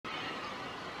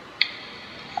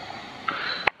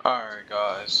Alright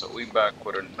guys, so we back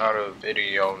with another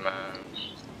video, man.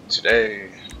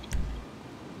 Today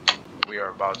we are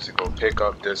about to go pick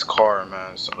up this car,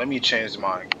 man. So let me change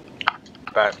my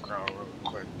background real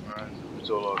quick, man. Let's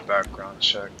do a little background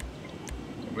check.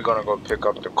 We're gonna go pick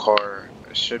up the car.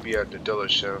 It should be at the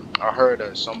dealership. I heard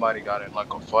that somebody got in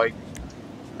like a fight,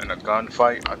 in a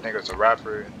gunfight. I think it's a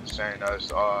rapper saying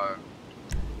that's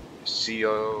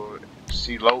C-Lo,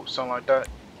 something like that.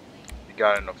 He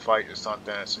got in a fight or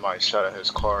something, and somebody shot at his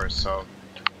car. So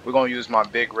we're gonna use my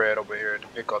big red over here to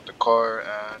pick up the car,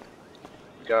 and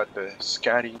we got the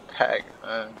Scatty Pack,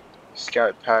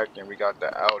 and we got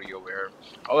the Audi over here.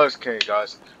 Oh, let's okay,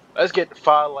 guys. Let's get the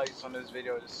 5 likes on this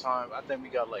video this time. I think we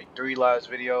got like 3 last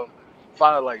video.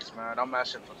 5 likes, man. I'm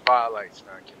asking for 5 likes,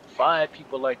 man. Can 5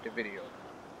 people like the video?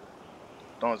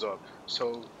 Thumbs up.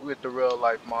 So we get the real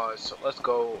life mods. So let's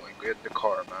go and get the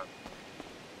car, man.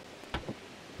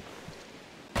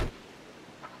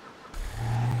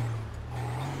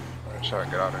 Try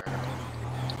to get out of here.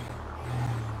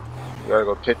 We gotta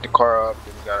go pick the car up,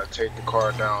 then we gotta take the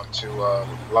car down to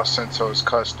Los Santos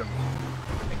Custom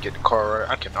and get the car right.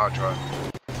 I cannot drive.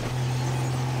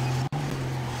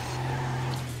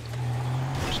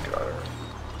 Just get out of here.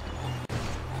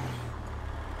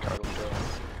 Gotta go do it.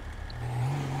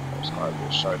 It's gonna be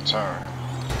a sharp turn.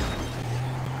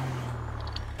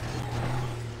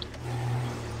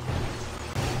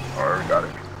 Alright, we got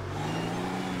it.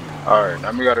 Alright,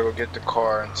 now we gotta go get the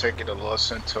car and take it to Los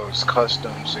Santos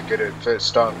Customs to get it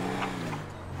fixed up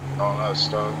and all that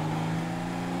stuff.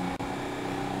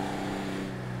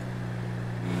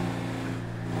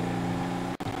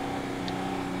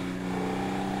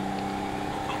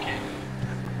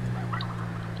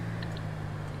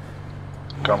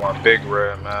 Got my big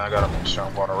red, man. I gotta make sure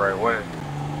I'm going the right way.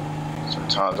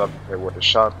 Sometimes I play with the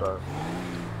shop at.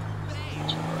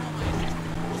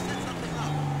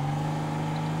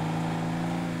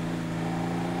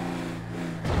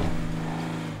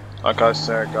 Like I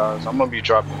said, guys, I'm gonna be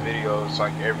dropping videos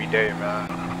like every day, man.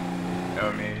 You know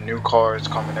what I mean? New cars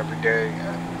coming every day,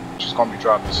 and just gonna be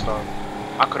dropping stuff.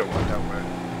 I could have went that way.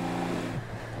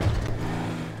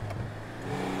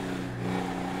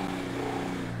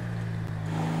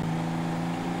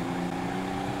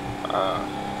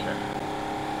 Okay.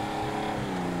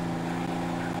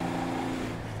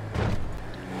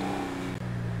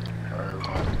 Alright, we're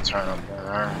gonna have to turn up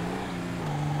there.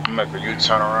 I'm gonna make a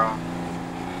U-turn around.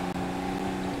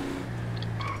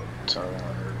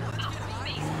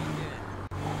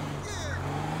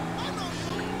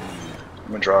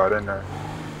 I'm gonna drive it in there.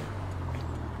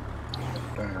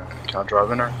 Can I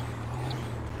drive in there?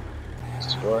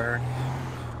 Let's go here.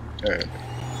 Hey.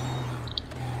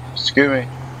 Excuse me.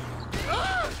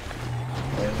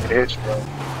 Hitch, bro.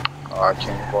 Oh, I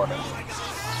can't go in there.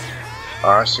 Oh,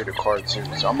 I see the car too.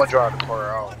 So I'm gonna drive the car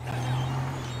out.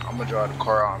 I'm gonna drive the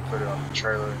car out and put it on the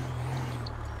trailer.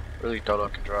 Really thought I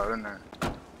could drive in there.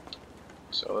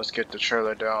 So let's get the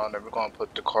trailer down, then we're gonna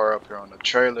put the car up here on the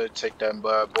trailer, take that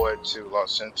bad boy to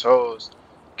Los Santos,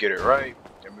 get it right,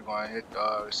 then we're gonna hit,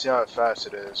 see how fast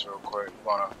it is real quick.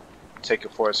 We're gonna take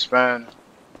it for a spin,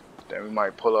 then we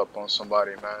might pull up on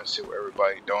somebody, man, see what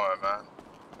everybody doing, man.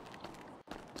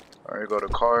 Alright, go to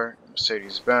car,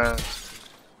 Mercedes-Benz.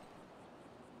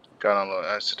 Got in a little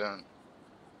accident.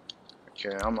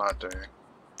 Okay, I'm out there.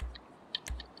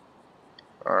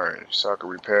 Alright, so I can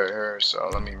repair it here, so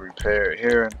let me repair it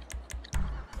here.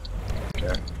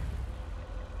 Okay.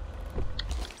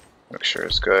 Make sure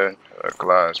it's good.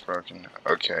 Glass broken.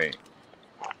 Okay.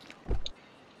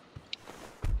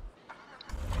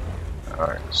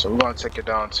 Alright, so we're gonna take it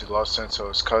down to Los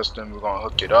Santos Custom. We're gonna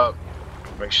hook it up.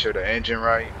 Make sure the engine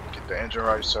right. Get the engine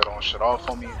right so it don't shut off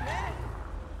on me.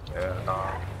 And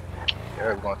yeah,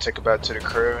 we're gonna take it back to the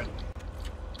crib.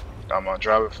 I'm gonna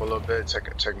drive it for a little bit,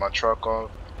 take my truck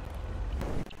off.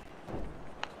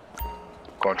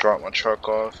 Gonna drop my truck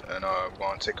off and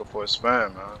gonna take it for a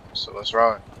spin, man. So let's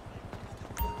ride.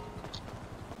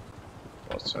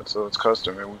 So it's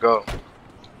custom, here we go.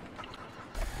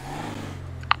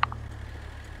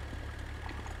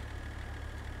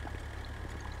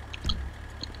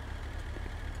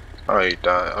 I hate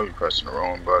that. I be pressing the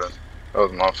wrong button. That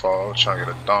was my fault. I was trying to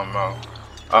get a thumb out.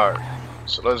 Alright.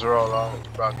 So let's roll out.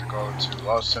 We're about to go to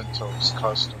Los Santos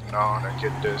Custom now and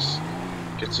get this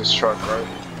truck right.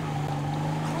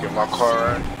 Get my car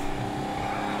right.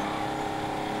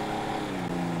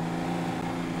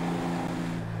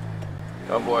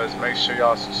 Yo boys, make sure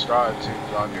y'all subscribe too,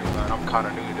 y'all do, man. I'm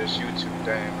kinda new to this YouTube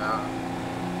thing, man.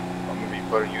 I'm gonna be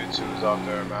putting YouTubes out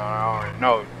there, man. I already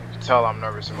know. You can tell I'm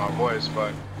nervous in my voice,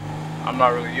 but I'm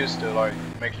not really used to like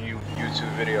making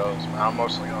YouTube videos, man. I'm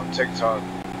mostly on TikTok.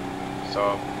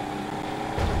 So,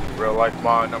 real life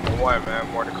mod #1,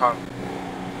 man. More to come.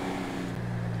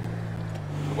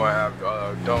 We're gonna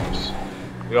have Don'ts.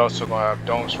 We also gonna have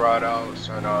Don'ts ride outs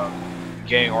and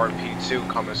Gang RP2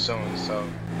 coming soon. So,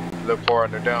 look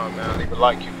forward to them, man. Leave a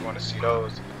like if you want to see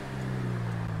those.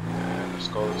 And let's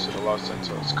go to the Los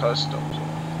Santos Customs.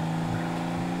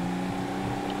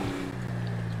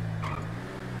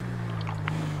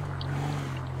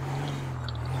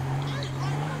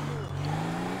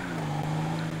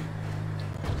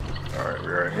 Alright,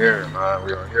 we are here, man.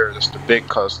 We are here. This is the big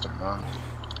custom, man.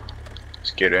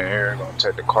 Let's get in here. Gonna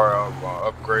take the car out. Gonna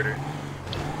upgrade it.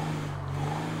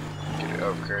 Get it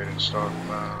upgraded and stuff,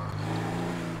 man.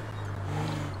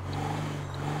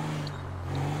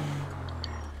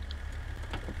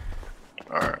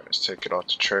 Alright, let's take it off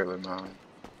the trailer, man.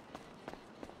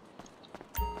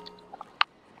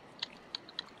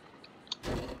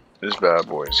 This bad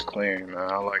boy is clean,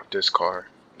 man. I like this car.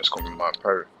 It's gonna be my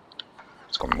favorite.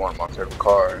 It's gonna be one of my favorite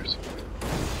cars.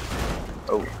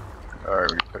 Oh,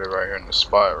 alright, we put it right here in the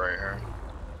spot right here.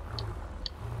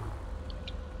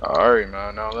 Alright,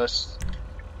 man. Now let's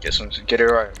get it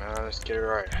right, man. Let's get it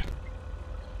right.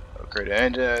 Okay, the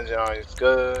engine is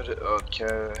good.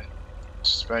 Okay,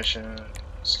 suspension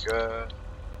is good.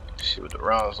 See what the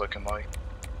rounds looking like.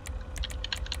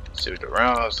 See what the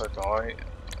rounds looking like.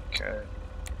 Okay.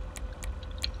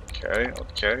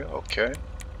 Okay.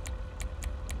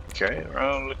 Okay,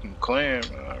 round looking clean,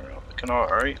 round looking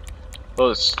alright. A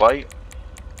little slight.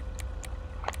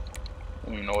 I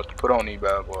don't even know what to put on these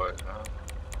bad boys, man.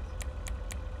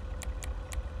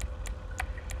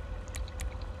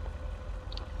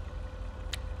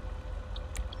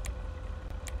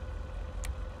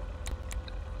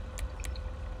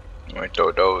 Might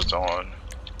throw those on.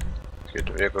 Get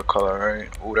the vehicle color right.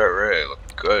 Ooh, that red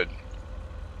look good.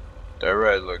 That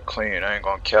red look clean. I ain't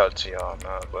gonna count to y'all,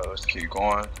 man, but let's keep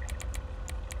going.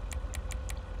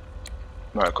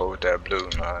 Might go with that blue,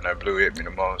 man. That blue hit me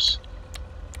the most.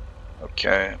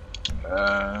 Okay,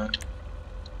 man.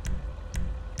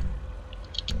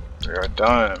 We are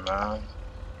done, man.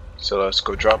 So let's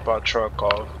go drop our truck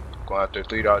off. Gonna have to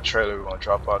delete our trailer. We're gonna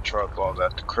drop our truck off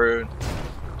at the crib.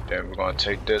 Then we're gonna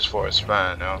take this for a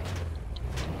spin now.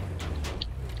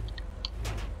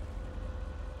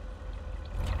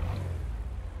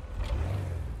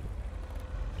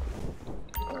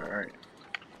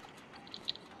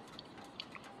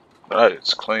 That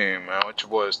is clean, man. What you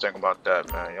boys think about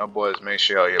that, man? Y'all boys make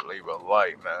sure y'all leave a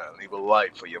like, man. Leave a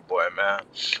like for your boy, man.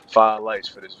 5 likes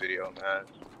for this video, man.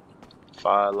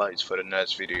 5 likes for the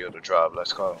next video to drop.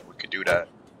 Let's go. We could do that.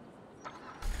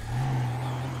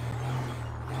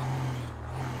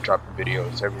 Dropping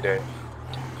videos every day.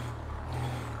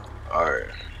 Alright.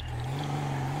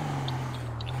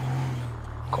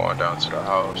 Going down to the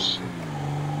house.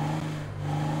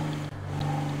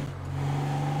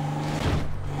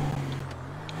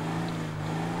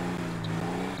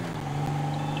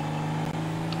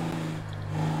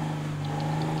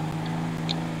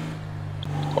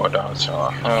 Going down to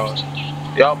our house.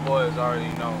 Y'all boys already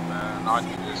know, man. I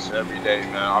do this every day,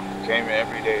 man. I came in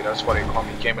every day. That's why they call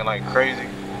me gaming like crazy.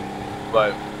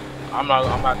 But I'm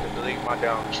about to delete my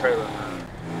down trailer, man.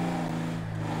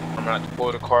 I'm gonna have to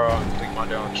pull the car out and delete my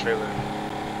down trailer.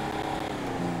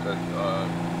 Cause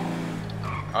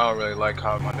I don't really like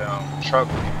how my down truck,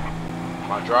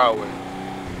 my driveway.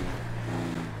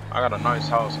 I got a nice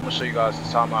house. I'm gonna show you guys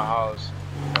inside my house.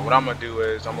 And what I'm gonna do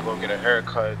is I'm gonna go get a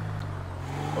haircut.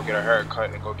 Go get a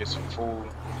haircut and go get some food.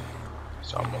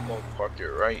 So I'm gonna park it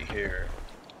right here.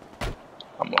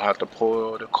 I'm gonna have to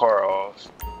pull the car off.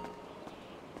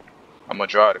 I'm gonna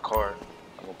drive the car.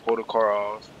 I'm gonna pull the car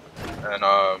off and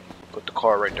put the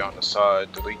car right down the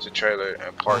side, delete the trailer,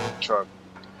 and park the truck.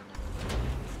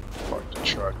 Park the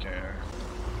truck in.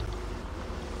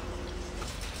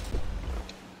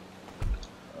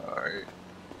 Alright,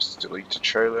 let's delete the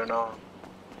trailer now.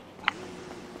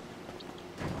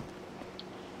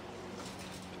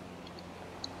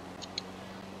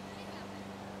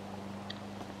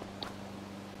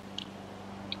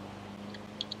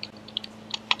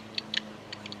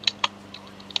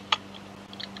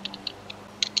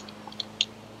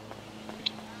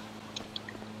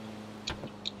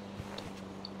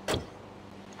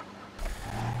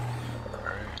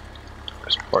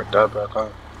 Park that back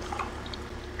on.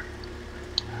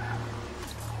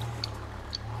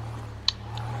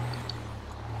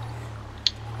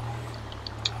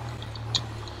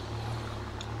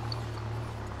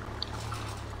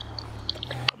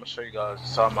 I'm gonna show you guys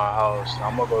inside my house.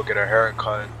 I'm gonna go get a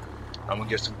haircut. I'm gonna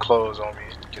get some clothes on me,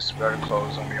 get some better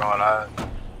clothes on me, all that.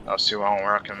 I'll see what I'm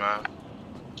working, man.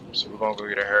 So we're gonna go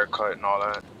get a haircut and all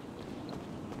that.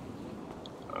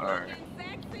 Alright.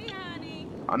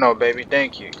 I know, baby.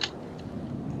 Thank you.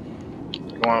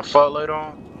 You want to fuck later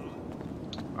on?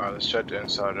 Alright, let's check the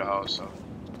inside of the house. So.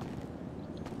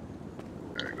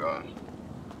 There we go.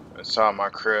 Inside my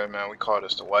crib, man, we call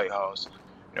this the White House.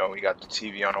 You know, we got the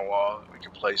TV on the wall. We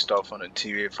can play stuff on the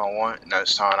TV if I want.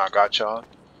 Next time I got y'all,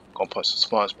 gonna put some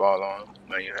SpongeBob on.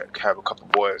 Man, you have a couple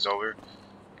boys over.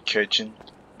 Kitchen.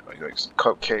 Like some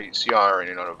cupcakes. Y'all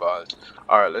already know the vibes.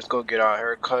 Alright, let's go get our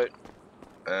hair cut.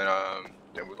 And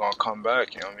then we're gonna come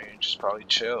back, you know what I mean? Just probably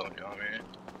chill, you know what I mean?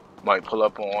 Might pull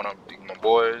up on one of my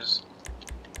boys.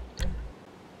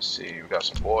 Let's see, we got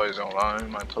some boys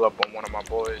online. Might pull up on one of my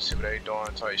boys, see what they doing,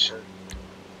 type shit.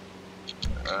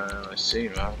 Let's see,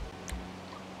 man.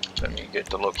 Let me get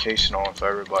the location on for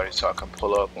everybody so I can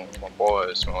pull up on my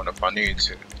boys, man, if I need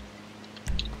to.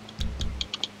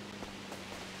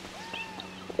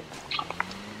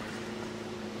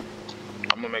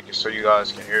 I'm gonna make it so you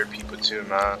guys can hear people too,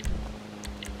 man.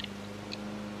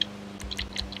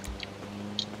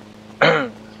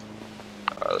 Alright,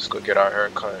 let's go get our hair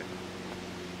cut.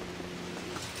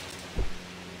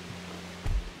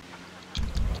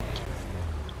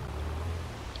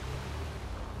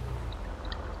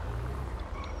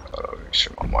 Make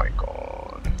sure my mic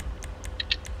on.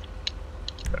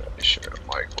 Make sure the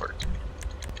mic working.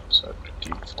 Set the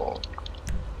default.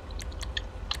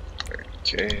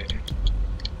 Okay.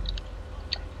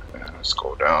 Let's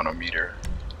go down a meter.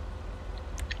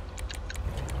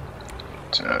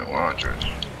 10, 100.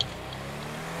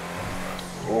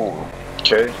 Ooh,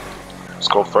 okay. Let's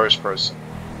go first person.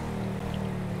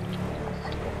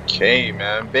 Okay,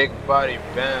 man. Big body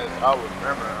bands. I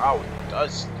remember I was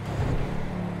dusty.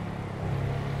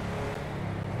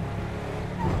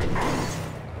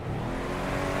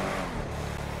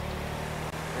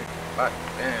 Big body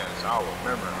bands. I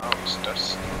remember I was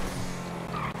dusty.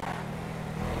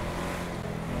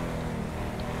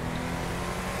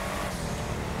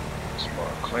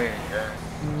 Clean, yeah.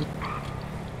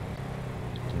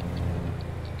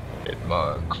 It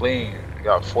clean. We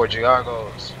got 4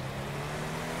 Giagos.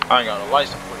 I ain't got a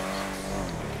license plate.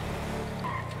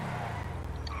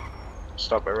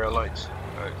 Stop at red lights.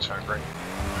 Turn green.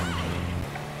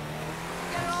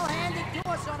 Get all handed to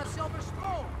us on a silver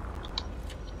spoon.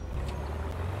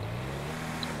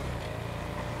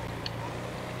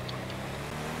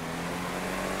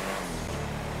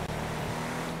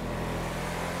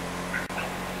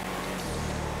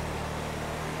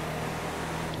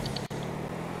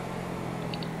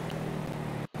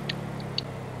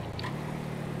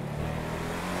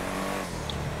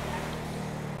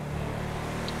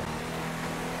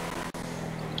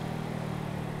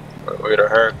 With a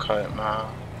haircut, man.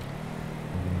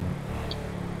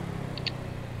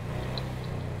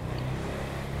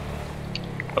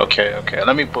 Okay,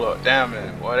 let me pull up. Damn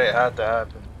it, boy, that had to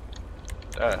happen.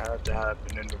 That had to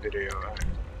happen in the video, right?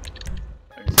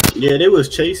 Yeah, they was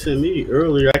chasing me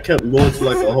earlier. I kept going to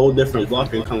like a whole different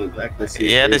block and coming back to see.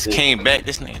 Yeah, I just came back.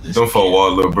 This nigga. Don't fuck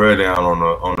walk little bro down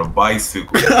on a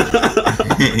bicycle.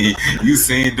 You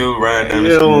seen dude riding down the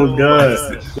street? Oh god!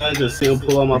 I just see him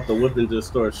pull him out the whip and just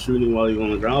start shooting while he's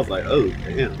on the ground. I was like, oh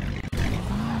damn.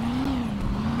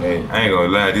 Hey, I ain't gonna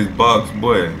lie, this box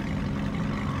boy.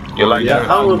 You like that?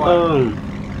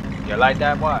 You like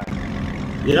that boy?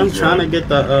 Yeah, I'm trying to get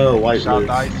the white Shout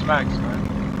list. out to Ice Max, man.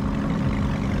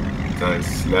 Done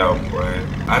slap, boy.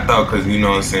 I thought, cause you know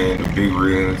what I'm saying, the big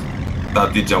rims, I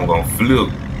thought this jump gonna flip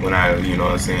when I, you know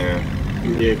what I'm saying.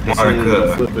 Yeah, cause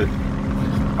flip it.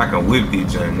 I can whip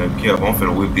this jump. No, Kev, I'm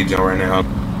finna whip this jump right now.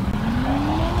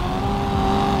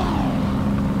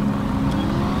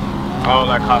 I don't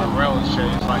like how the rails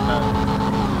change like that.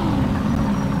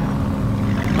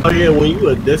 Oh yeah, when you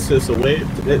a distance away,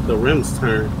 the rims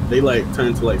turn. They like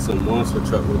turn to like some monster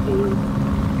truck with the rim.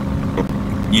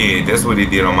 Yeah, that's what they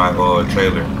did on my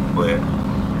trailer. But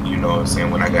you know what I'm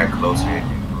saying, when I got closer, it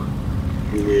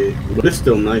didn't do it. Yeah, but it's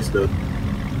still nice though.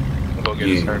 We'll go get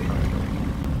his haircut.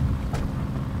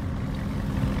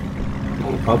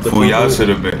 Fool, y'all should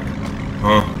have been,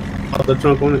 huh? Pop the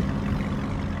trunk on it.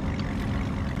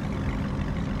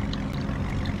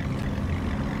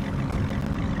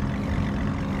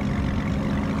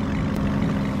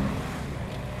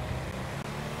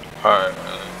 Alright,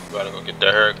 man. We gotta go get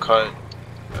the haircut.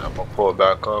 And I'm gonna pull it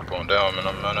back up on down in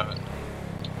a minute.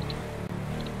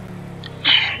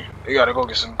 We gotta go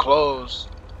get some clothes,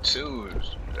 too.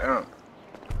 Damn.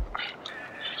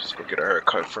 Let's go get a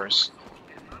haircut first.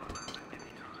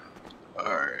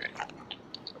 Alright.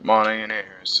 Money in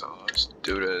here, so let's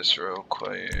do this real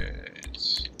quick.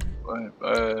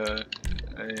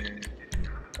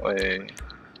 Wait.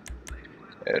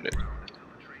 Edit.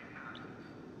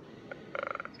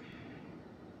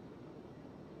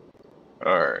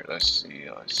 Alright, let's see.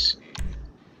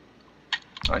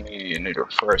 I need a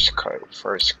first cut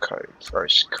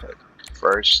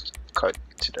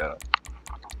to that.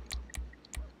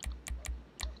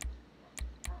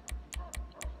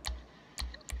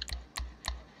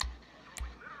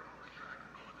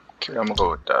 Okay, I'm gonna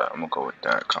go with that.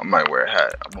 I might wear a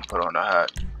hat. I'm gonna put on a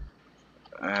hat.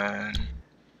 And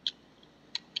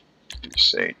you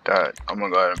say that. I'm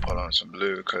gonna go ahead and put on some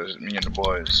blue because me and the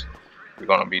boys, we're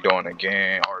gonna be doing a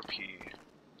gain RP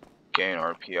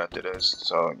after this.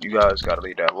 So you guys gotta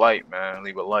leave that like, man.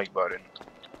 Leave a like button.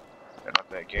 And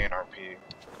after that gain RP,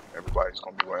 everybody's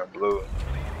gonna be wearing blue.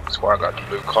 That's why I got the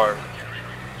blue card.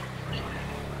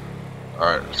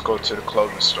 Alright, let's go to the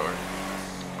clothing store.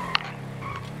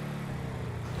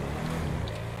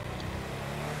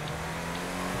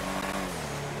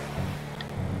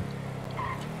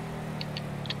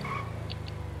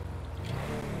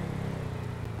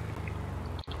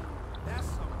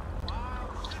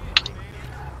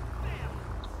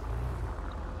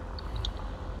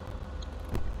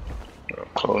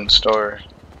 Clothing store.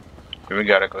 Then we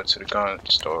gotta go to the gun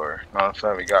store. Matter of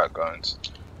fact, we got guns.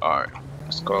 Alright,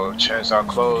 let's go change our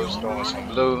clothes, throw in some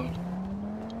blue.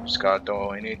 Just gotta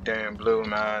throw anything blue,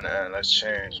 man, and let's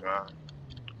change, man.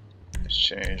 Let's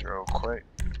change real quick.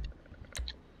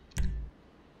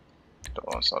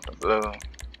 Throw in something blue.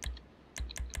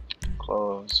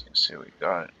 Clothes, let's see what we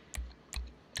got.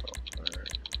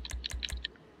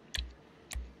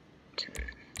 Okay.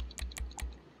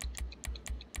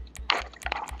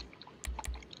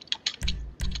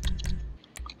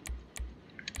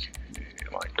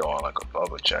 Throwing like a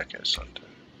bubble jacket or something.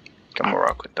 I'm gonna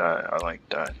rock with that. I like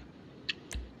that.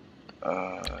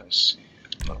 Let's see.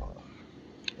 All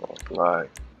black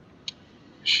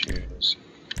shoes.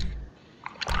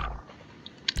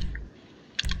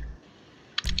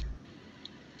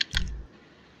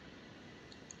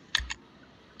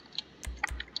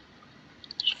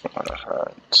 Just a lot of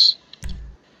hats.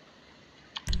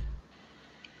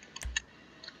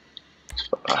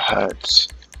 Just a lot of hats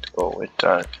to go with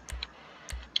that.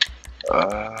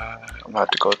 I'm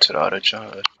about to go to the other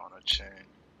job and find a chain.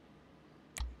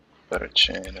 Better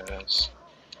chain it is.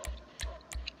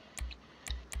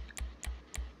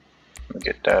 Let me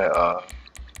get that,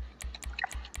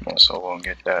 also won't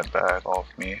get that bag off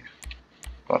me.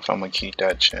 But if I'm gonna keep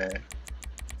that chain,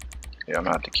 yeah, I'm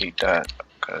gonna have to keep that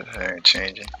because it ain't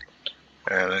changing.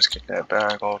 And let's get that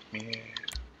bag off me.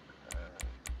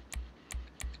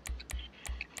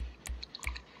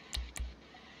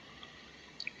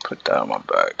 Put that on my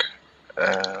back.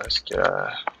 Let's get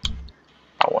I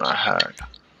want a hat.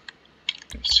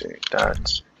 Let's see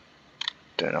that.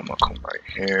 Then I'm gonna come right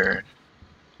here.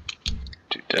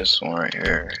 Do this one right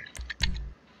here.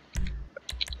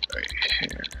 Right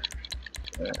here.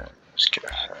 Let's get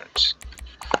a hat.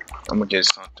 I'm gonna get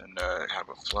something that have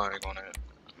a flag on it.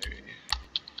 Maybe.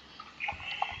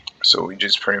 So we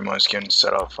just pretty much getting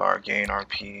set up for our gain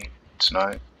RP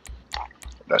tonight.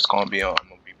 That's gonna be on.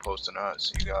 Posting that,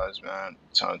 so you guys, man,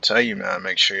 trying to tell you, man,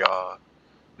 make sure y'all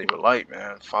leave a like,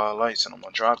 man. 5 likes and I'm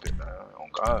gonna drop it, man. Oh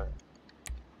God,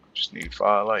 just need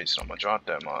 5 likes and I'm gonna drop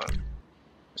that, man.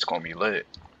 It's gonna be lit.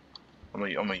 I'm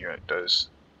gonna get this.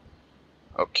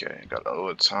 Okay, got a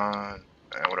little time.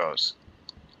 And what else?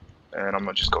 And I'm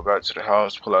gonna just go back to the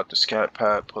house, pull out the scat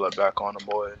pack, pull it back on the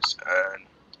boys, and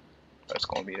that's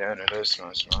gonna be the end of this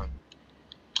mess, man.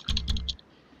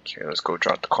 Okay, let's go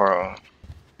drop the car off.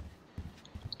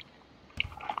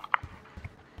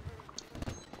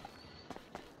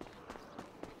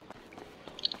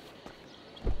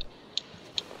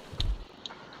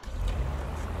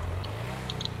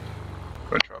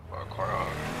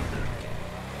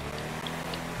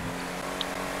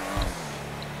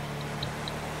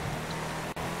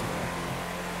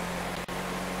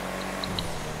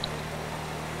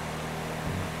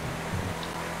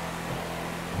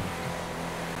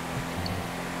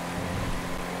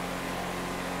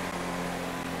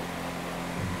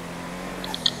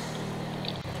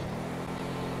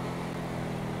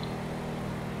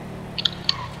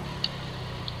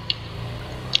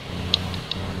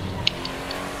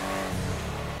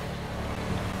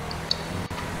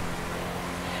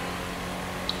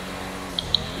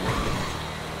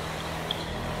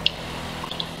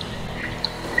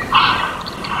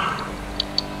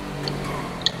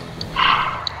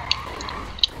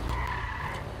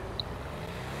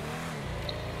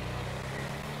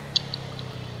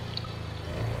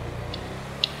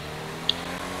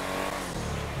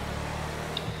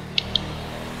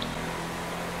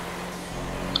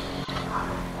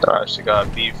 I actually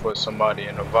got beef with somebody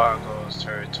in the Vagos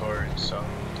territory, so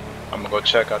I'm gonna go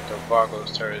check out the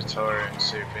Vagos territory and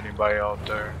see if anybody out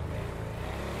there.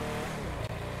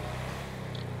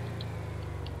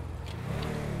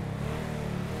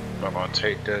 I'm gonna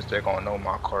take this. They're gonna know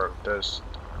my car with this.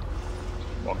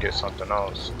 I'm gonna get something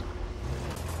else.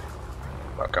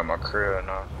 Back at my crib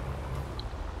now.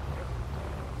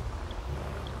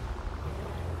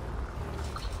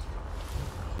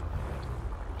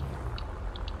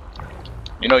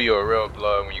 You know you're a real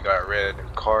blood when you got red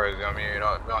cars. I mean, we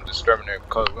don't discriminate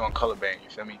color. We don't color band. You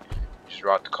feel me? You just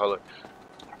rock the color.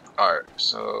 All right.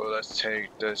 So let's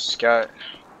take this scat.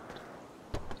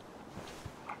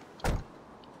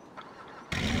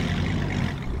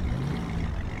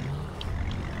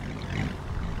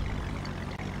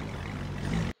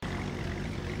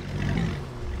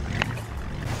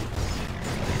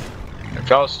 If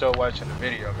y'all still watching the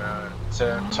video, man,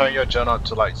 turn your gen up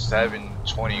to like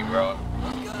 720, bro.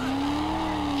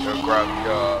 You'll grab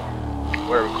your,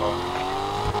 whatever we call it.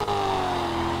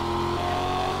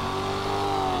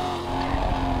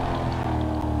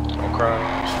 Don't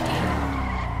cry.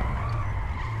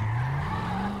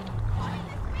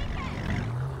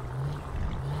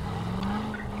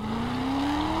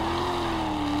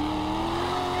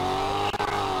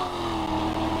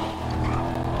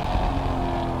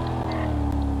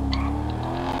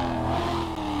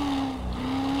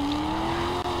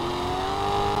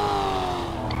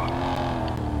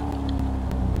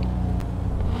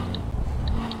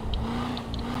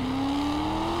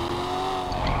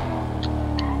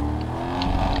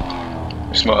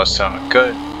 Smells sound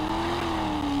good.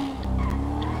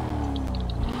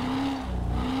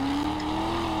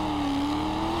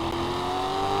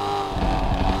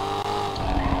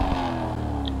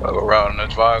 I'll go around in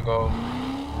this Vago.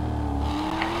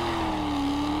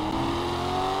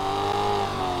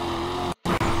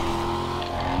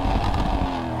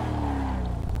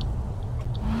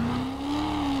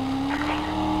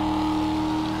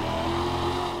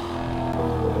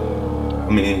 I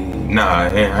mean, nah, I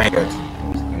ain't got to.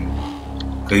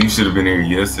 Cause you should have been here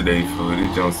yesterday for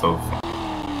this jump so fun.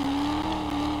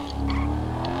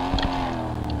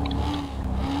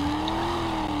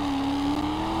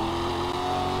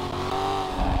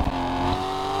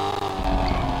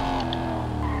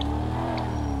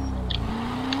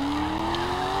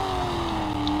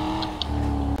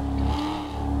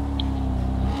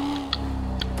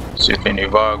 See if any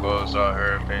Vagos out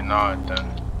here. If they not,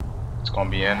 then it's gonna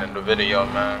be ending the video,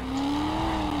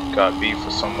 man. Got beef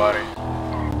with somebody.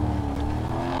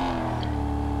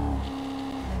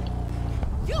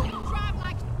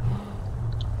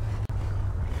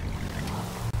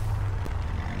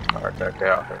 Alright, they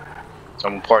out here. So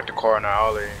I'm gonna park the car in the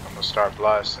alley. I'm gonna start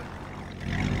blasting.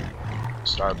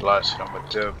 Start blasting. I'm gonna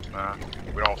dip, man.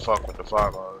 We don't fuck with the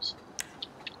Vagos.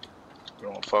 We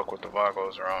don't fuck with the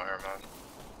Vagos around here, man.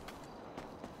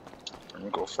 Let me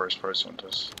go first person with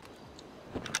this.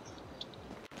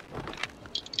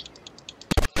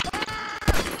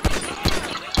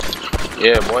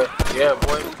 Yeah, boy. Yeah,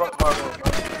 boy. Fuck the Vagos,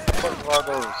 man. Fuck the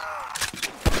Vagos.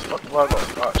 Fuck the Vagos.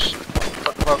 Oh, shit.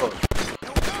 Fuck the Vagos.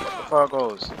 Fuck the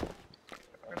Vagos.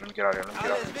 Alright, let me get out of here. Let me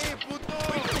get out of here.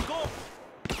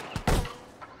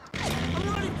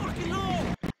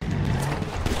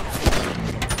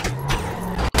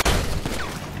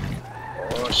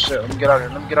 Oh, shit. Let me get out of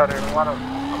here. Let me get out of here. I'm out of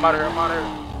here. I'm out of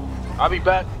here. I'll be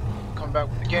back. Come back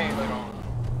with the game later on.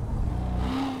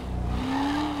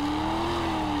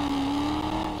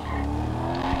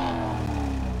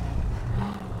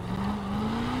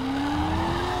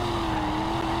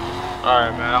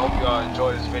 Alright, man, I hope y'all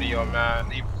enjoy this video, man.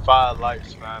 Leave 5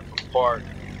 likes, man, for part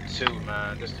 2,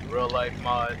 man. This is a real life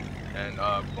mod, and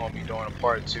we're gonna be doing a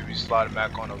part 2. We sliding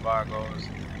back on the Vagos.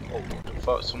 Oh, what the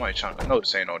fuck? Somebody trying to. I know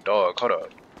this ain't no dog. Hold up.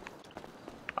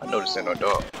 I know this ain't no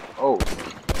dog. Oh.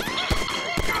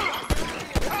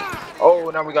 Oh,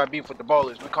 now we got beef with the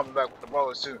ballers. We're coming back with the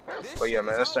ballers, too. But yeah,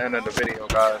 man, that's the end of the video,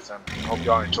 guys, and I hope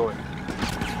y'all enjoy it.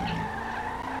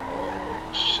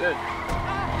 Oh, shit.